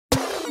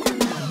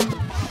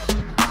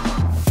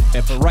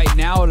it. But right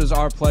now, it is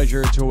our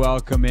pleasure to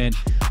welcome in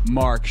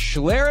Mark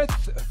Schlereth,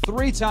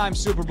 three-time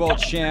Super Bowl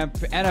champ,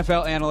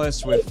 NFL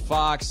analyst with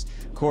Fox.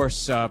 Of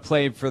course,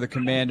 played for the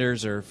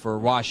Commanders or for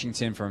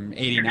Washington from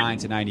 '89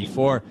 to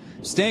 '94.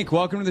 Stink,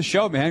 welcome to the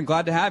show, man.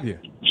 Glad to have you.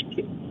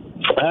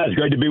 It's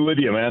great to be with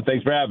you, man.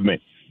 Thanks for having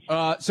me. We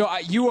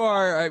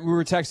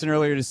were texting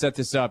earlier to set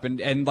this up,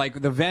 and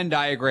like the Venn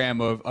diagram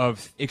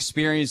of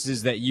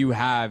experiences that you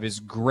have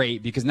is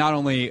great because not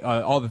only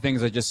all the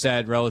things I just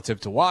said relative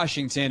to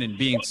Washington and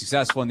being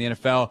successful in the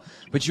NFL,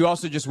 but you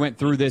also just went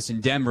through this in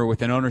Denver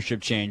with an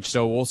ownership change.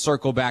 So we'll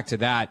circle back to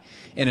that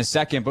in a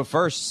second. But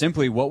first,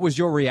 simply, what was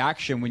your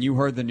reaction when you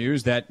heard the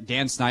news that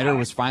Dan Snyder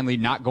was finally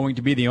not going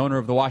to be the owner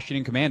of the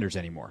Washington Commanders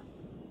anymore?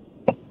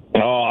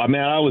 Oh,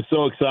 man, I was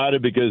so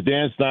excited because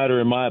Dan Snyder,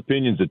 in my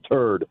opinion, is a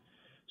turd.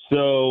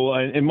 So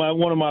in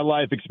one of my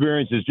life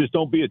experiences, just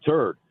don't be a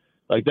turd.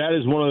 Like, that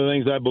is one of the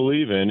things I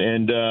believe in.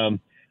 And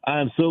I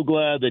am so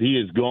glad that he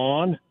is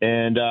gone.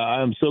 And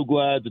I am so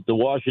glad that the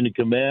Washington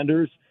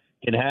Commanders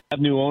can have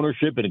new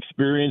ownership and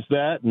experience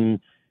that. And,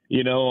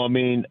 you know, I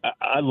mean,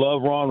 I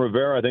love Ron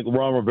Rivera. I think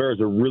Ron Rivera is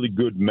a really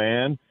good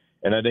man.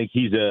 And I think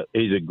he's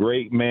a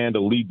great man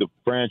to lead the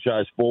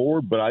franchise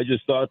forward. But I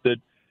just thought that,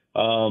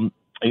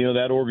 you know,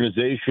 that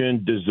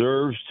organization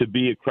deserves to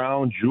be a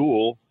crown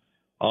jewel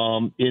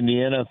in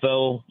the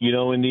NFL,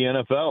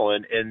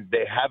 and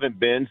they haven't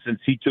been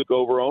since he took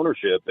over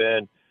ownership.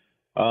 And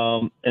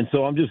so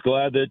I'm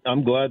glad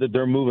that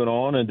they're moving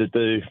on and that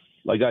they,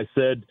 like I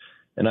said,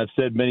 and I've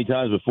said many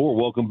times before,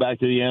 welcome back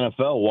to the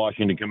NFL,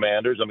 Washington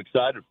Commanders. I'm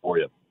excited for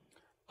you.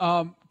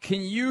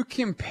 Can you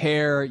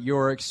compare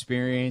your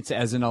experience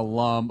as an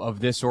alum of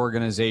this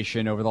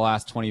organization over the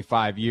last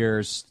 25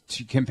 years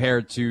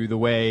compared to the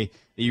way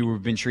that you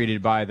have been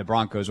treated by the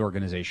Broncos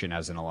organization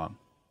as an alum?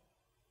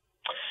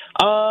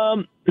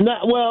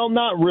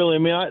 Not really. I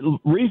mean,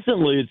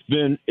 recently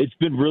it's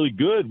been really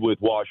good with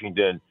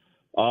Washington.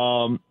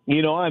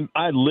 You know,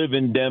 I live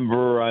in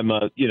Denver. I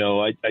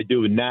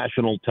do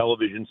national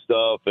television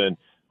stuff and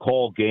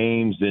call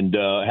games and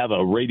have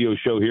a radio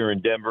show here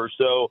in Denver.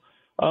 So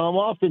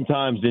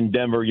oftentimes in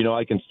Denver, you know,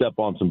 I can step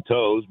on some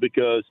toes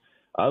because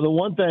the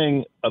one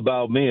thing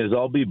about me is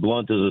I'll be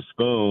blunt as a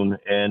spoon,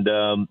 and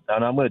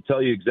I'm going to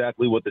tell you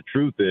exactly what the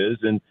truth is.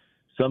 And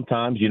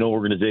sometimes, you know,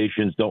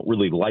 organizations don't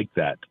really like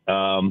that.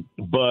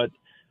 But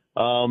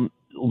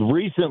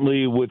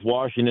recently with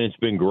Washington, it's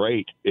been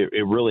great.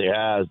 It really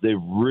has.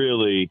 They've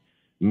really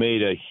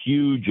made a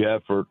huge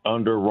effort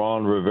under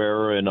Ron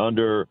Rivera and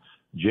under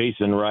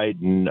Jason Wright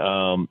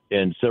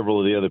and several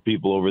of the other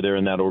people over there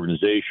in that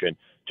organization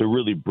to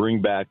really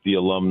bring back the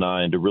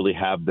alumni and to really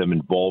have them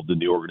involved in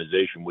the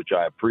organization, which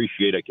I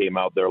appreciate. I came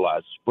out there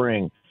last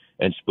spring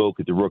and spoke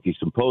at the rookie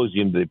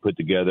symposium they put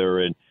together,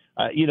 and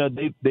you know,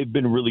 they've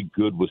been really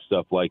good with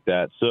stuff like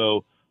that.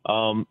 So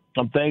I'm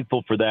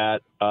thankful for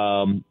that.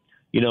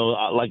 You know,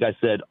 like I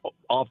said,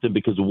 often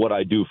because of what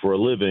I do for a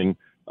living,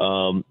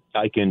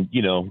 I can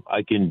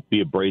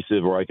be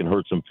abrasive or I can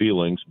hurt some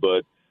feelings.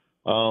 But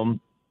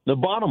the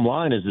bottom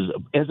line is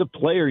as a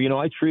player, you know,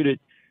 I treat it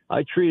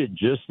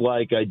just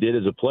like I did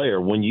as a player.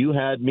 When you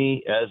had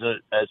me as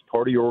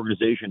part of your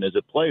organization as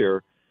a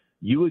player,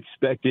 you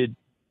expected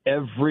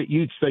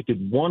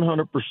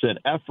 100%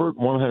 effort,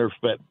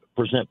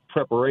 100%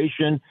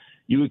 preparation.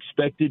 You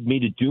expected me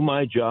to do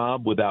my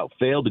job without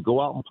fail, to go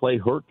out and play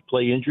hurt, to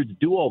play injured, to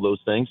do all those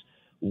things.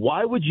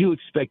 Why would you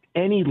expect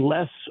any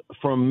less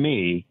from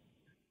me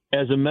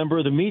as a member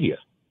of the media?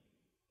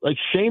 Like,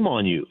 shame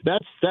on you.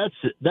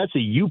 That's a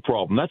you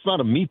problem. That's not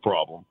a me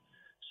problem.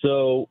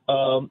 So,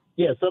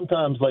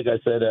 sometimes, like I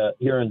said,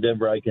 here in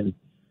Denver, I can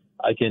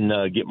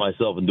get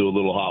myself into a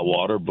little hot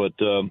water, but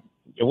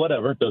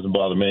whatever, it doesn't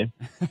bother me.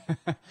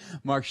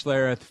 Mark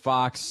Schlereth,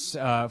 Fox,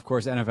 of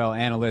course, NFL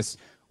analyst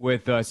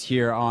with us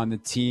here on the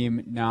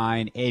Team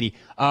 980.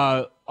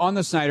 On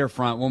the Snyder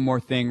front, one more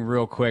thing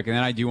real quick, and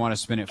then I do want to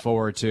spin it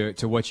forward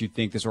to what you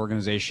think this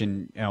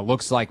organization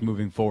looks like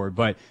moving forward.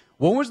 But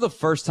when was the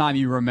first time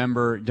you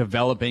remember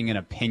developing an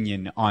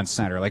opinion on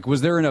Snyder? Like,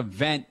 was there an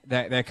event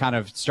that kind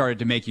of started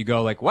to make you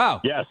go like,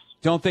 wow, yes,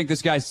 don't think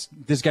this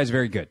guy's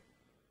very good?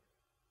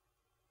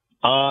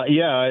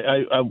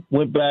 I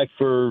went back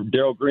for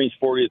Darryl Green's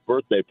 40th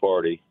birthday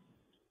party,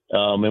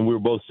 and we were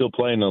both still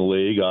playing in the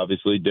league.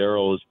 Obviously,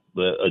 Darryl is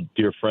a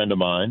dear friend of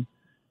mine,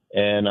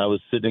 and I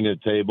was sitting at a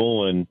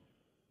table, and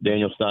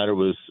Daniel Snyder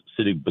was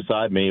sitting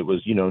beside me. It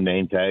was, you know,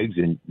 name tags,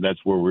 and that's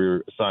where we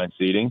were assigned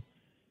seating,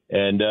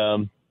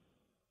 and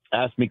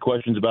asked me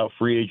questions about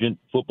free agent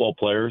football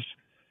players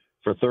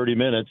for 30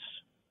 minutes.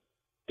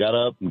 Got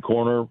up in the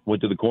corner,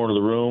 went to the corner of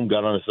the room,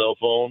 got on a cell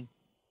phone,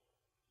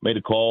 made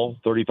a call,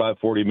 35,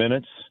 40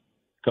 minutes,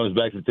 comes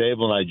back to the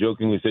table, and I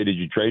jokingly say, "Did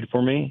you trade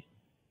for me?"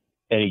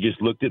 And he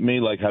just looked at me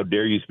like, "How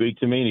dare you speak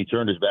to me?" And he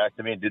turned his back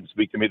to me and didn't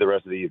speak to me the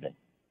rest of the evening.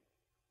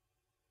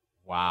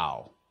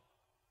 Wow.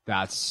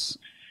 That's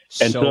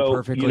so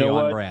perfectly, you know,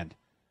 on brand.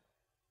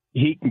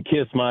 He can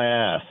kiss my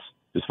ass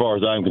as far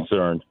as I'm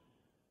concerned.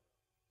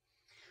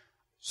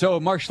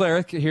 So Mark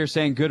Schlereth here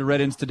saying good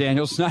riddance to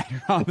Daniel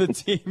Snyder on the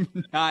team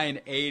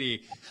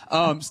 980.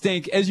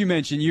 Stink, as you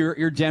mentioned,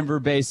 you're Denver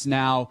based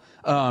now,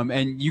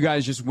 and you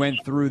guys just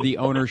went through the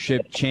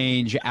ownership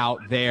change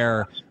out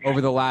there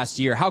over the last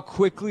year. How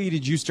quickly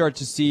did you start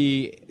to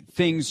see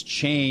things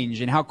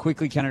change, and how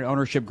quickly can an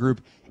ownership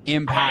group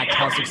impact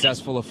how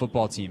successful a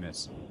football team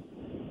is?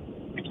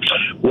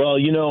 Well,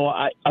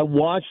 I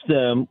watched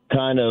them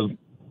kind of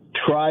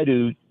try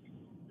to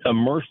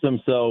immerse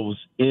themselves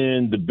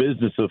in the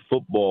business of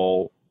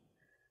football,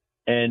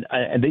 and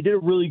they did a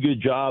really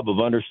good job of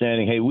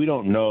understanding, hey, we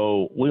don't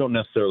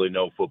necessarily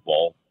know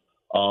football.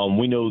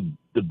 We know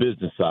the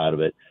business side of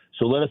it.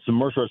 So let us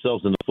immerse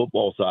ourselves in the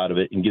football side of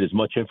it and get as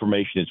much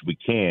information as we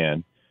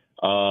can,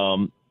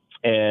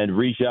 and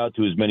reach out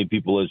to as many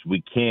people as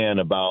we can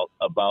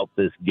about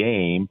this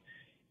game,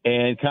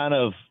 and kind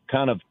of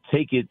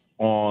take it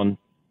on,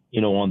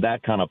 on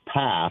that kind of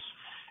path.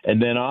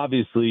 And then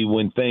obviously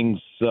when things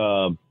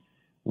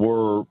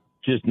were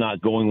just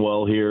not going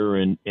well here,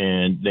 and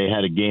they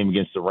had a game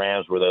against the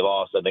Rams where they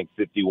lost, I think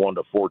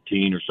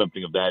 51-14 or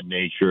something of that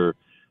nature.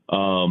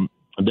 And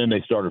then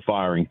they started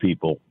firing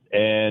people.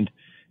 And,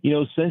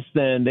 since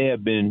then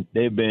they've been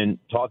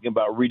talking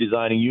about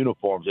redesigning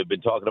uniforms. They've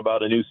been talking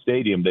about a new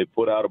stadium. They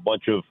put out a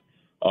bunch of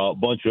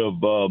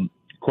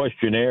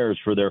questionnaires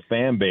for their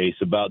fan base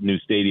about new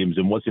stadiums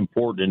and what's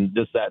important and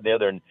this, that, and the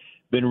other, and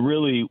been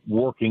really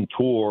working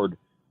toward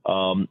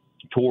and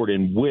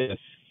with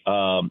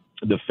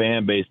the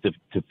fan base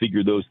to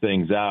figure those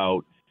things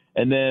out.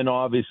 And then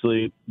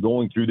obviously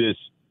going through this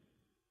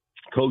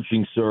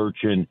coaching search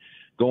and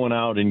going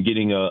out and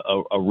getting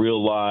a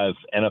real live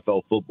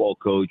NFL football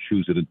coach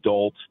who's an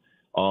adult,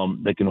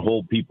 that can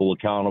hold people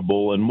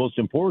accountable, and most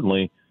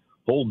importantly,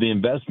 hold the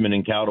investment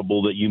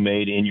accountable that you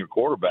made in your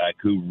quarterback,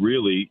 who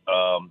really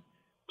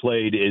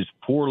played as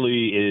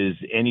poorly as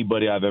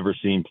anybody I've ever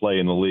seen play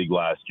in the league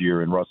last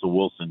year in Russell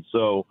Wilson.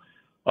 So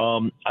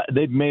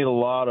they've made a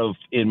lot of,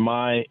 in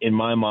my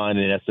mind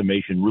and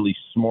estimation, really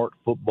smart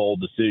football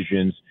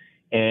decisions,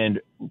 and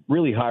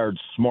really hired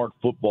smart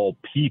football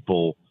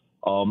people,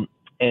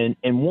 and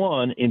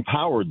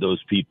empowered those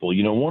people.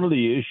 One of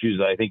the issues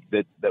I think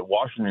that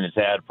Washington has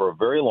had for a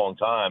very long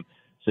time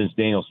since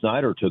Daniel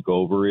Snyder took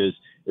over is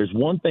there's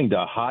one thing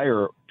to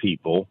hire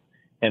people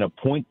and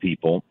appoint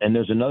people, and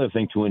there's another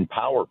thing to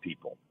empower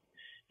people.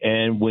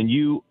 And when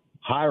you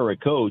hire a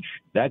coach,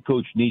 that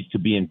coach needs to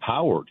be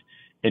empowered.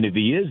 And if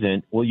he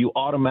isn't, well, you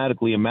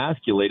automatically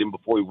emasculate him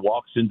before he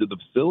walks into the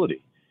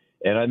facility.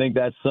 And I think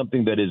that's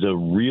something that is a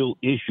real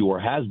issue, or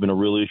has been a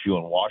real issue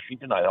in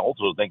Washington. I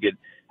also think it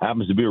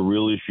happens to be a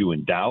real issue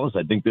in Dallas.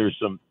 I think there's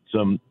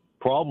some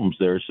problems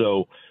there.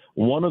 So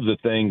one of the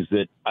things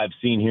that I've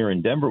seen here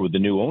in Denver with the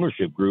new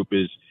ownership group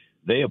is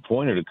they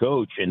appointed a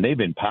coach and they've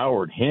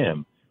empowered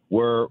him,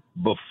 where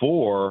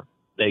before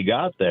they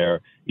got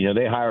there,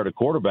 they hired a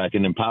quarterback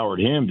and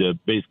empowered him to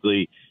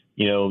basically,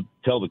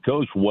 tell the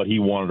coach what he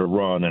wanted to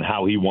run and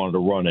how he wanted to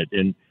run it.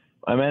 And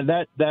I mean,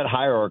 that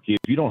hierarchy,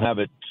 if you don't have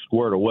it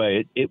squared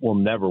away, it will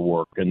never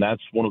work. And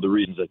that's one of the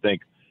reasons I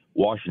think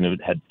Washington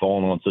had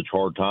fallen on such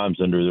hard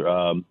times under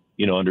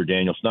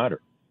Daniel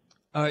Snyder.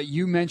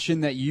 You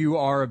mentioned that you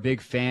are a big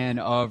fan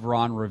of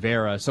Ron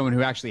Rivera, someone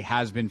who actually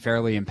has been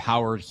fairly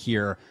empowered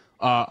here.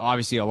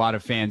 Obviously, a lot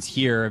of fans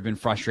here have been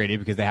frustrated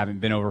because they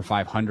haven't been over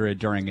 500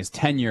 during his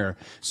tenure.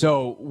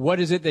 So what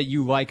is it that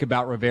you like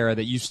about Rivera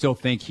that you still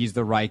think he's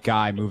the right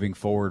guy moving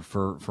forward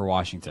for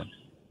Washington?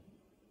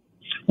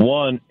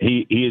 One,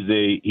 he is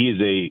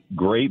a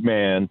great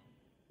man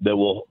that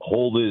will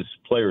hold his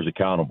players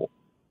accountable.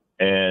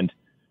 And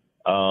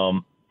I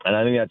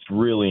think that's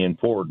really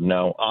important.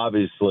 Now,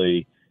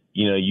 obviously,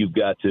 you've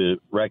got to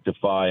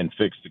rectify and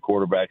fix the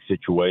quarterback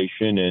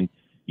situation. And,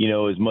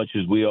 as much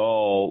as we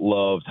all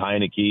loved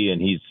Heineke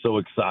and he's so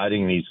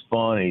exciting and he's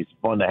fun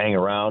to hang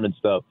around and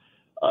stuff,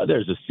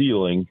 there's a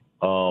ceiling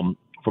from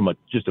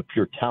just a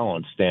pure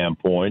talent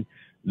standpoint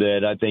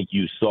that I think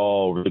you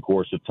saw over the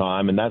course of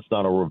time, and that's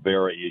not a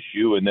Rivera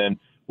issue. And then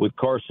with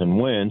Carson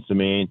Wentz, I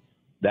mean,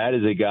 that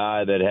is a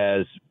guy that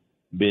has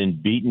been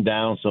beaten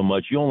down so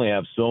much. You only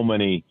have so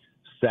many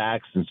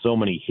sacks and so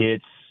many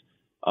hits,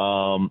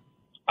 I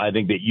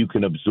think, that you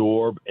can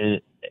absorb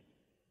and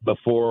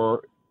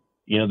before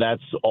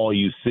that's all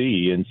you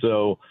see. And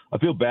so I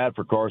feel bad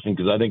for Carson,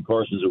 because I think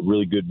Carson's a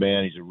really good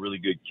man. He's a really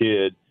good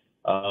kid.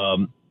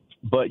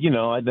 But,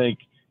 I think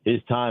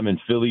his time in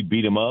Philly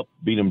beat him up,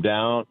 beat him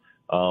down.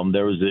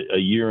 There was a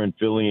year in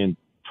Philly in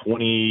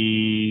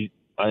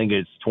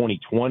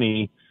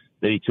 2020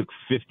 that he took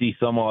 50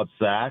 some odd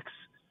sacks,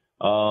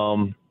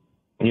 or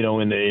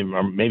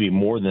maybe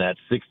more than that,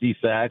 60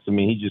 sacks. I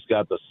mean, he just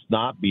got the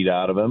snot beat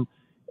out of him.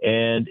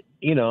 And,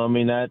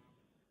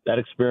 that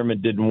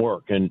experiment didn't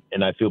work. And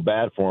I feel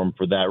bad for him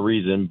for that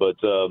reason. But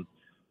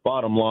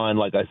bottom line,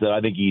 like I said, I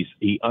think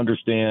he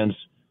understands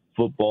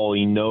football.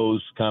 He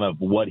knows kind of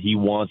what he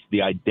wants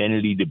the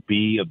identity to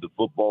be of the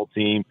football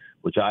team,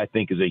 which I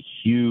think is a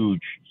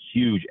huge,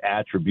 huge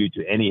attribute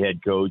to any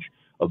head coach,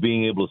 of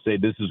being able to say,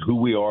 this is who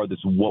we are, this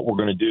is what we're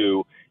going to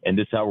do, and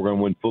this is how we're going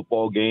to win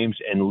football games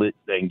and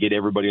get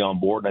everybody on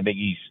board. And I think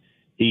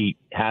he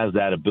has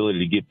that ability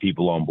to get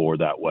people on board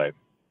that way.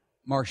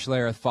 Mark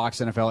Schlereth, Fox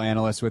NFL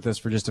analyst, with us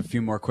for just a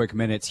few more quick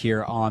minutes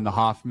here on the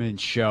Hoffman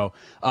Show.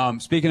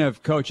 Speaking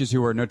of coaches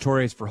who are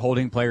notorious for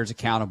holding players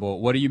accountable,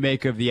 what do you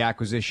make of the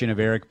acquisition of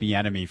Eric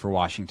Bieniemy for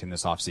Washington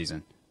this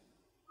offseason?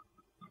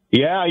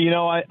 Yeah,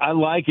 I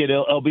like it.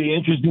 It'll be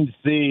interesting to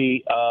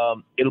see.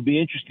 It'll be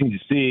interesting to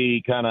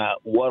see kind of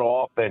what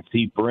offense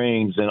he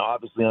brings, and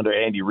obviously under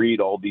Andy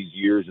Reid all these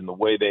years and the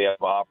way they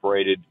have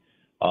operated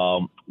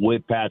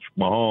with Patrick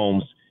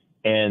Mahomes.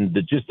 And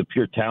just the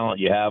pure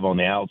talent you have on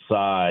the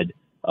outside,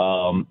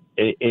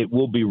 it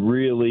will be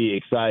really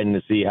exciting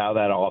to see how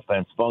that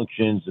offense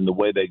functions and the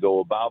way they go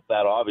about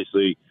that.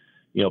 Obviously,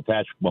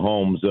 Patrick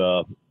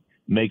Mahomes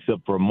makes up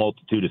for a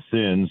multitude of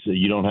sins.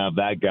 You don't have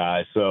that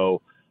guy.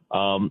 So,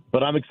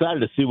 but I'm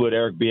excited to see what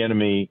Eric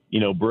Bieniemy,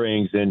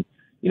 brings. And,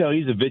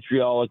 he's a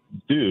vitriolic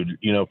dude,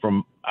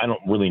 I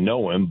don't really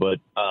know him, but,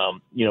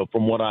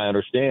 from what I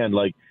understand,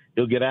 like,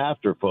 he'll get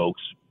after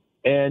folks.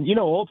 And,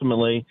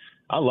 ultimately,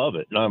 I love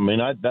it. I mean,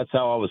 that's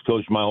how I was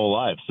coached my whole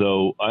life.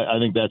 So I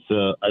think that's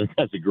a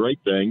great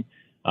thing.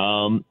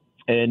 And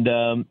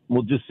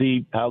we'll just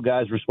see how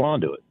guys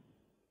respond to it.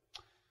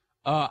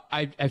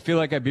 I feel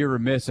like I'd be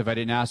remiss if I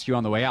didn't ask you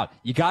on the way out.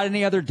 You got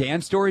any other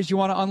Dan stories you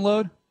want to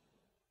unload?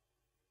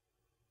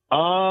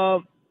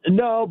 No,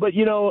 but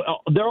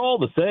they're all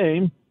the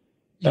same.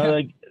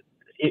 Yeah.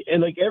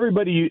 Like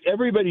everybody you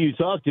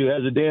talk to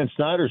has a Dan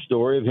Snyder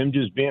story of him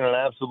just being an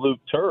absolute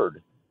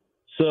turd.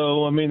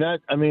 So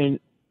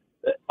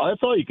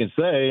that's all you can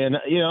say. And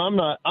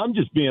I'm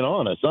just being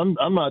honest. I'm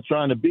not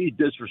trying to be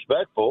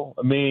disrespectful.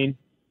 I mean,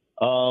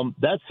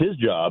 that's his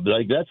job.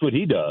 Like, that's what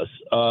he does.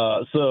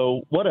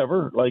 So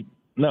whatever. Like,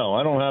 no,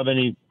 I don't have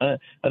any. I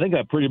think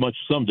I pretty much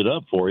summed it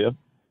up for you.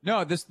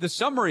 No, the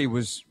summary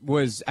was.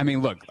 I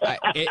mean, look,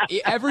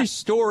 every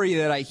story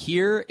that I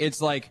hear,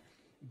 it's like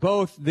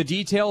both the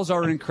details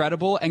are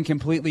incredible and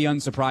completely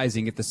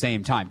unsurprising at the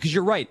same time. Because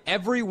you're right,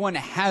 everyone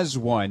has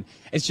one.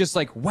 It's just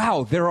like,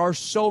 wow, there are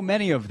so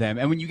many of them.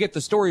 And when you get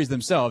the stories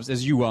themselves,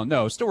 as you well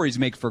know, stories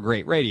make for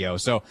great radio.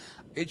 So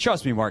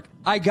trust me, Mark,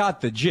 I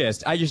got the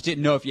gist. I just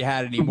didn't know if you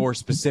had any more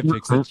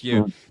specifics that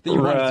you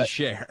wanted to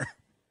share.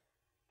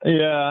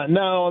 Yeah,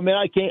 no, I mean,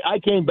 I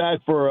came back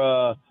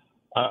for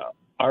I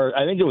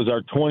think it was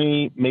our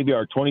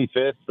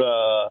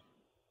 25th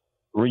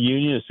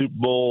reunion of Super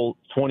Bowl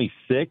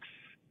 26.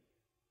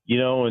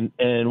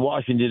 And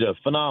Washington did a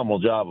phenomenal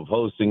job of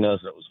hosting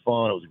us, and it was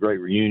fun. It was a great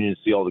reunion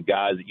to see all the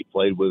guys that you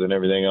played with and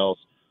everything else.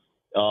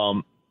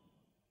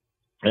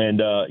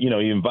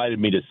 He invited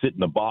me to sit in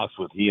the box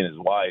with he and his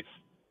wife,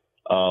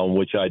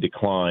 which I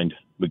declined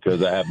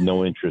because I have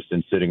no interest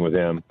in sitting with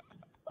him.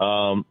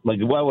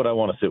 Why would I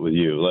want to sit with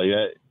you?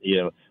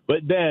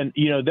 But then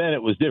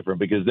it was different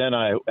because then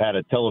I had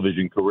a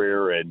television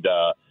career and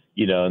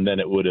then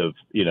it would have,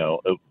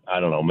 I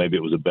don't know, maybe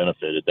it was a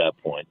benefit at that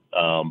point.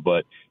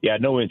 But yeah,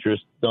 no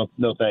interest.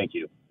 No, thank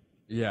you.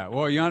 Yeah.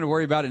 Well, you don't have to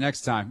worry about it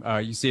next time.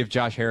 You see if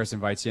Josh Harris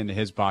invites you into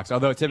his box,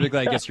 although typically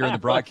I guess you're in the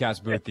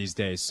broadcast booth these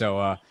days.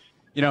 So,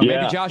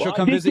 maybe Josh will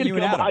come visit you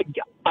and Adam.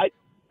 I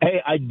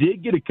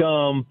did get to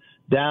come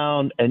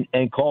down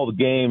and call the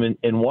game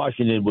in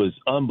Washington. It was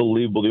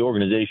unbelievable. The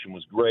organization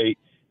was great.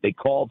 They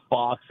called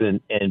Fox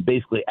and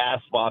basically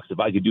asked Fox if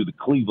I could do the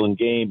Cleveland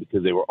game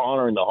because they were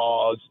honoring the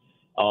Hogs.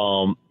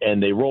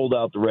 And they rolled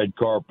out the red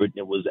carpet.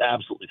 It was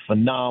absolutely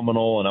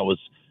phenomenal. And I was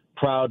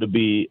proud to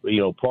be,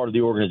 part of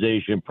the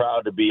organization,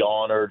 proud to be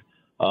honored.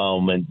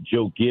 And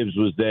Joe Gibbs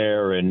was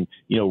there and,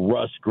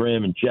 Russ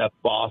Grimm and Jeff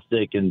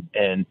Bostic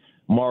and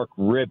Mark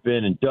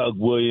Rippon and Doug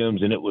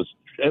Williams. And it was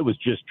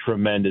just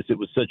tremendous. It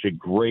was such a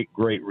great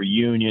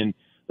reunion.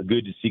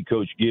 Good to see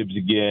Coach Gibbs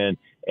again.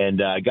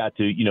 And I got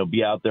to,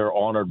 be out there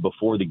honored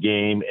before the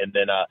game. And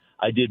then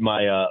I did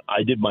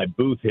my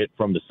booth hit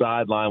from the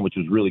sideline, which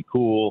was really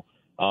cool.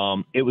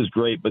 It was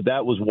great, but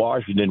that was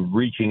Washington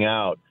reaching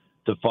out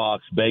to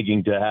Fox,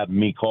 begging to have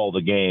me call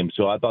the game.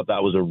 So I thought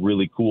that was a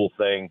really cool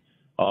thing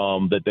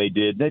that they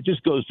did. And it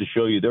just goes to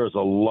show you there's a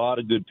lot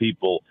of good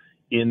people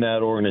in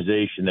that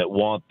organization that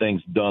want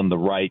things done the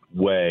right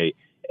way.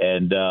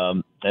 And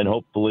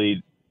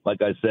hopefully,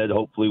 like I said,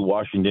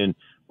 Washington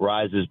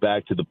rises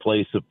back to the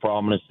place of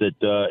prominence that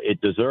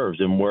it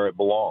deserves and where it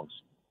belongs.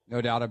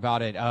 No doubt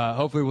about it.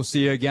 Hopefully we'll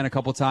see you again a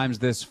couple times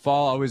this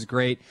fall. Always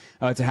great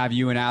to have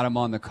you and Adam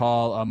on the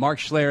call. Mark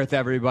Schlereth,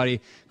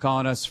 everybody,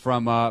 calling us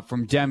from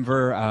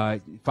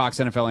Denver, Fox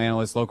NFL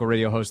analyst, local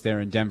radio host there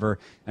in Denver,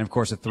 and, of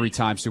course, a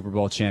 3-time Super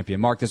Bowl champion.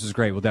 Mark, this was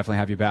great. We'll definitely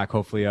have you back,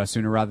 hopefully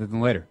sooner rather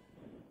than later.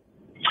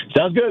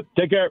 Sounds good.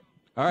 Take care.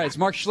 All right, it's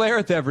Mark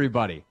Schlereth,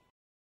 everybody.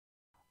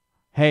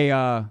 Hey,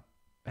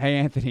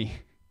 Anthony,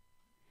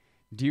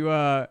 do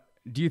you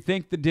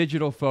think the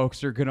digital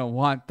folks are going to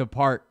want the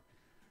part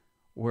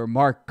where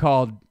Mark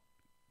called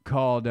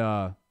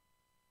Dan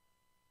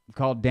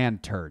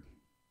Turd?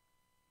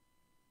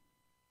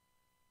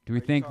 Do we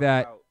think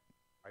that?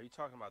 Are you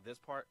talking about this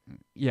part?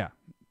 Yeah.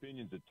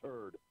 Opinions of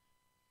Turd.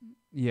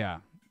 Yeah.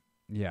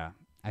 Yeah,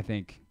 I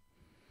think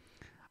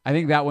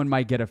that one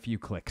might get a few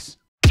clicks.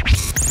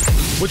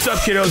 What's up,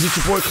 kiddos? It's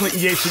your boy Clinton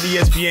Yates from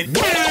ESPN.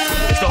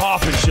 It's the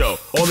Hoffman Show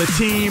on the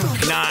Team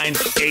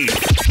 980.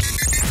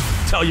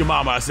 Tell your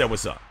mama I said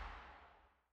what's up.